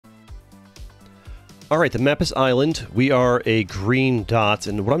Alright, the map is island. We are a green dot,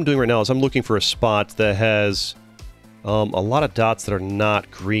 and what I'm doing right now is I'm looking for a spot that has a lot of dots that are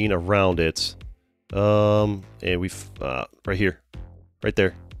not green around it. And we've, right here. Right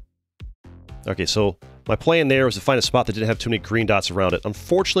there. Okay, so my plan there was to find a spot that didn't have too many green dots around it.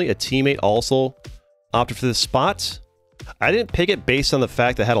 Unfortunately, a teammate also opted for this spot. I didn't pick it based on the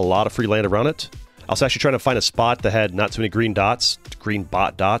fact that it had a lot of free land around it. I was actually trying to find a spot that had not too many green dots, green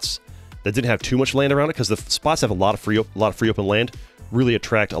bot dots, that didn't have too much land around it, because the spots have a lot of free open land, really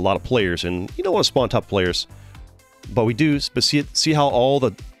attract a lot of players, and you don't want to spawn top players. But we do, but see how all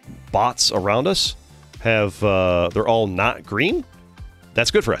the bots around us have, they're all not green? That's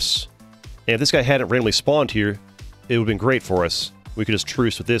good for us. And if this guy hadn't randomly spawned here, it would have been great for us. We could just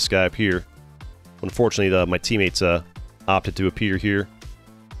truce with this guy up here. Unfortunately, my teammates opted to appear here.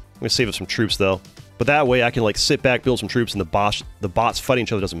 I'm going to save up some troops, though. But that way, I can like sit back, build some troops, and the bots fighting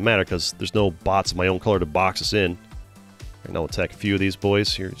each other doesn't matter, because there's no bots of my own color to box us in. Right now, we'll attack a few of these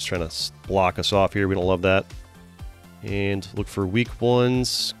boys here, just trying to block us off here. We don't love that. And look for weak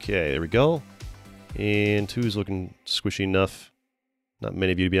ones. Okay, there we go. And two's looking squishy enough. Not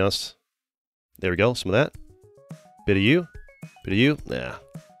many of you, to be honest. There we go, some of that. Bit of you. Bit of you. Nah. A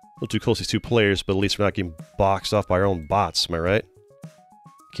little too close to these two players, but at least we're not getting boxed off by our own bots, am I right?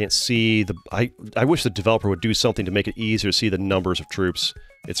 Can't see the... I wish the developer would do something to make it easier to see the numbers of troops.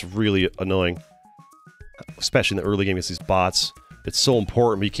 It's really annoying. Especially in the early game against these bots. It's so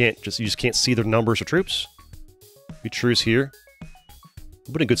important, but you just can't see their numbers of troops. We truce here.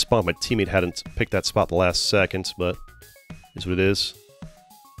 Would been a good spot. My teammate hadn't picked that spot the last second, but is what it is.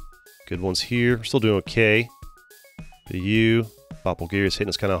 Good ones here. We're still doing okay. The U. Bot Bulgaria's hitting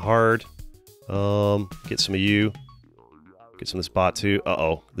us kind of hard. Get some of you. Get some of this bot too.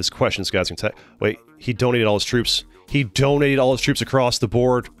 Uh-oh. This question's guy's gonna wait, he donated all his troops. He donated all his troops across the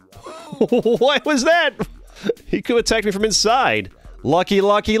board. What was that? He could have attacked me from inside. Lucky,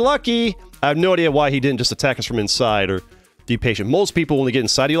 lucky, lucky. I have no idea why he didn't just attack us from inside or be patient. Most people, when they get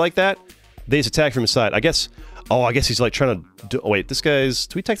inside of you like that, they just attack from inside. I guess... Oh, I guess he's like trying to do... Oh, wait, this guy's...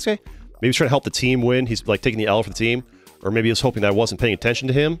 Do we attack this guy? Maybe he's trying to help the team win. He's like taking the L for the team. Or maybe he was hoping that I wasn't paying attention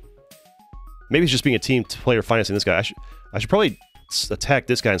to him. Maybe he's just being a team player financing this guy. I should probably attack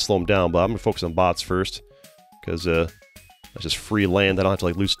this guy and slow him down, but I'm going to focus on bots first. Because, that's just free land that I don't have to,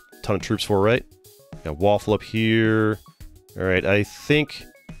 like, lose a ton of troops for, right? Got Waffle up here. Alright, I think...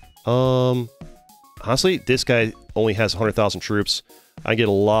 Honestly, this guy only has 100,000 troops. I get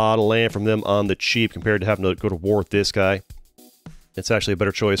a lot of land from them on the cheap compared to having to go to war with this guy. It's actually a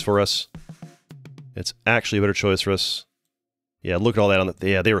better choice for us. It's actually a better choice for us. Yeah, look at all that on the...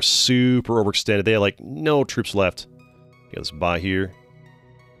 Yeah, they were super overextended. They had, like, no troops left. Got this bot here.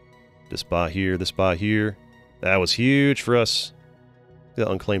 This bot here. This bot here. That was huge for us. The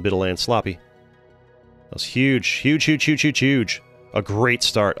unclaimed bit of land. Sloppy. That was huge. Huge, huge, huge, huge, huge. A great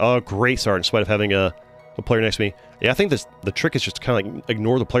start. A great start in spite of having a player next to me. Yeah, I think the trick is just kind of like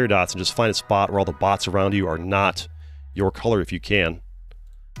ignore the player dots and just find a spot where all the bots around you are not your color if you can.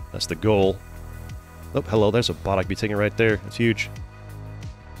 That's the goal. Oh, hello, there's a bot I could be taking right there. That's huge.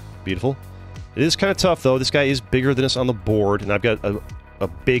 Beautiful. It is kind of tough, though. This guy is bigger than us on the board, and I've got a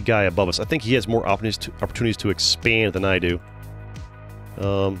big guy above us. I think he has more opportunities to expand than I do. We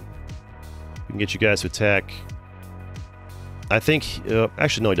can get you guys to attack... I think...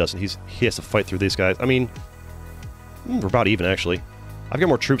 actually, no, he doesn't. He has to fight through these guys. I mean... we're about even, actually. I've got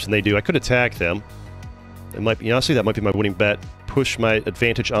more troops than they do. I could attack them. It might be... Honestly, that might be my winning bet. Push my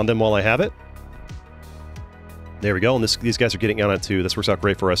advantage on them while I have it. There we go. And these guys are getting on it, too. This works out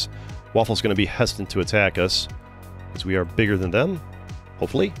great for us. Waffle's going to be hesitant to attack us. Because we are bigger than them.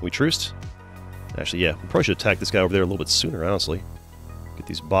 Hopefully. We truced. Actually, yeah. We probably should attack this guy over there a little bit sooner, honestly. Get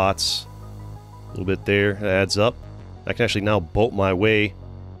these bots. A little bit there. That adds up. I can actually now boat my way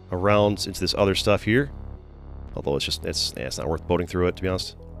around into this other stuff here. Although it's just, it's not worth boating through it, to be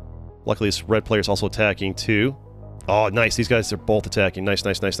honest. Luckily, this red player's also attacking, too. Oh, nice. These guys are both attacking. Nice,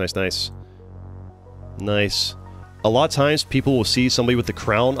 nice, nice, nice, nice. Nice. A lot of times, people will see somebody with the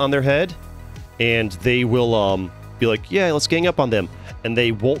crown on their head, and they will be like, yeah, let's gang up on them. And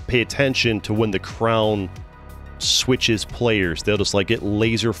they won't pay attention to when the crown switches players. They'll just, like, get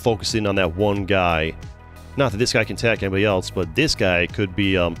laser focusing on that one guy. Not that this guy can attack anybody else, but this guy could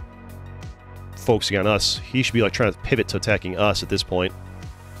be focusing on us. He should be like trying to pivot to attacking us at this point.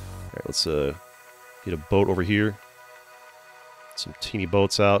 Alright, let's get a boat over here. Some teeny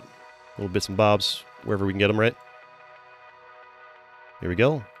boats out. Little bits and bobs, wherever we can get them, right? There we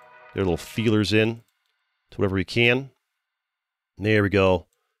go. Get our little feelers in to whatever we can. There we go.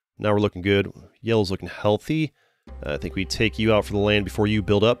 Now we're looking good. Yellow's looking healthy. I think we take you out for the land before you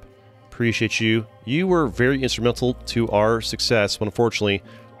build up. Appreciate you. You were very instrumental to our success, but unfortunately,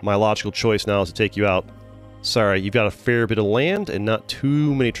 my logical choice now is to take you out. Sorry, you've got a fair bit of land and not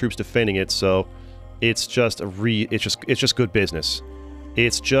too many troops defending it, so it's just it's just good business.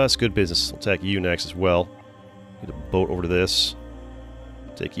 It's just good business. I'll attack you next as well. Get a boat over to this.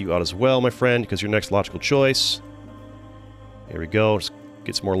 Take you out as well, my friend, because you're next logical choice. Here we go. Just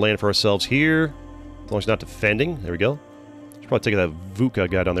get some more land for ourselves here. As long as you're not defending. There we go. Should probably take that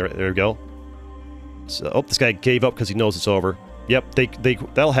VUCA guy down there. There we go. So, oh, this guy gave up because he knows it's over. Yep,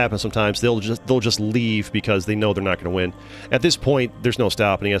 that'll happen sometimes. They'll just leave because they know they're not going to win. At this point, there's no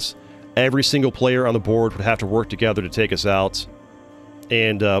stopping us. Every single player on the board would have to work together to take us out.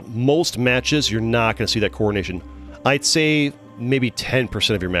 And most matches, you're not going to see that coordination. I'd say maybe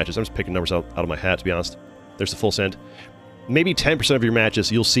 10% of your matches. I'm just picking numbers out of my hat, to be honest. There's the full send. Maybe 10% of your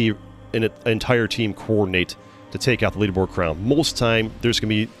matches, you'll see an entire team coordinate to take out the leaderboard crown. Most of the time, there's going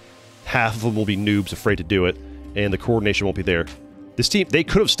to be half of them will be noobs afraid to do it, and the coordination won't be there. This team, they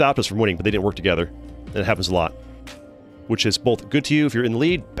could have stopped us from winning, but they didn't work together. And it happens a lot. Which is both good to you if you're in the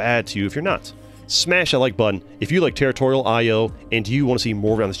lead, bad to you if you're not. Smash that like button if you like Territorial IO and you want to see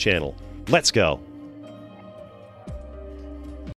more of it on this channel. Let's go!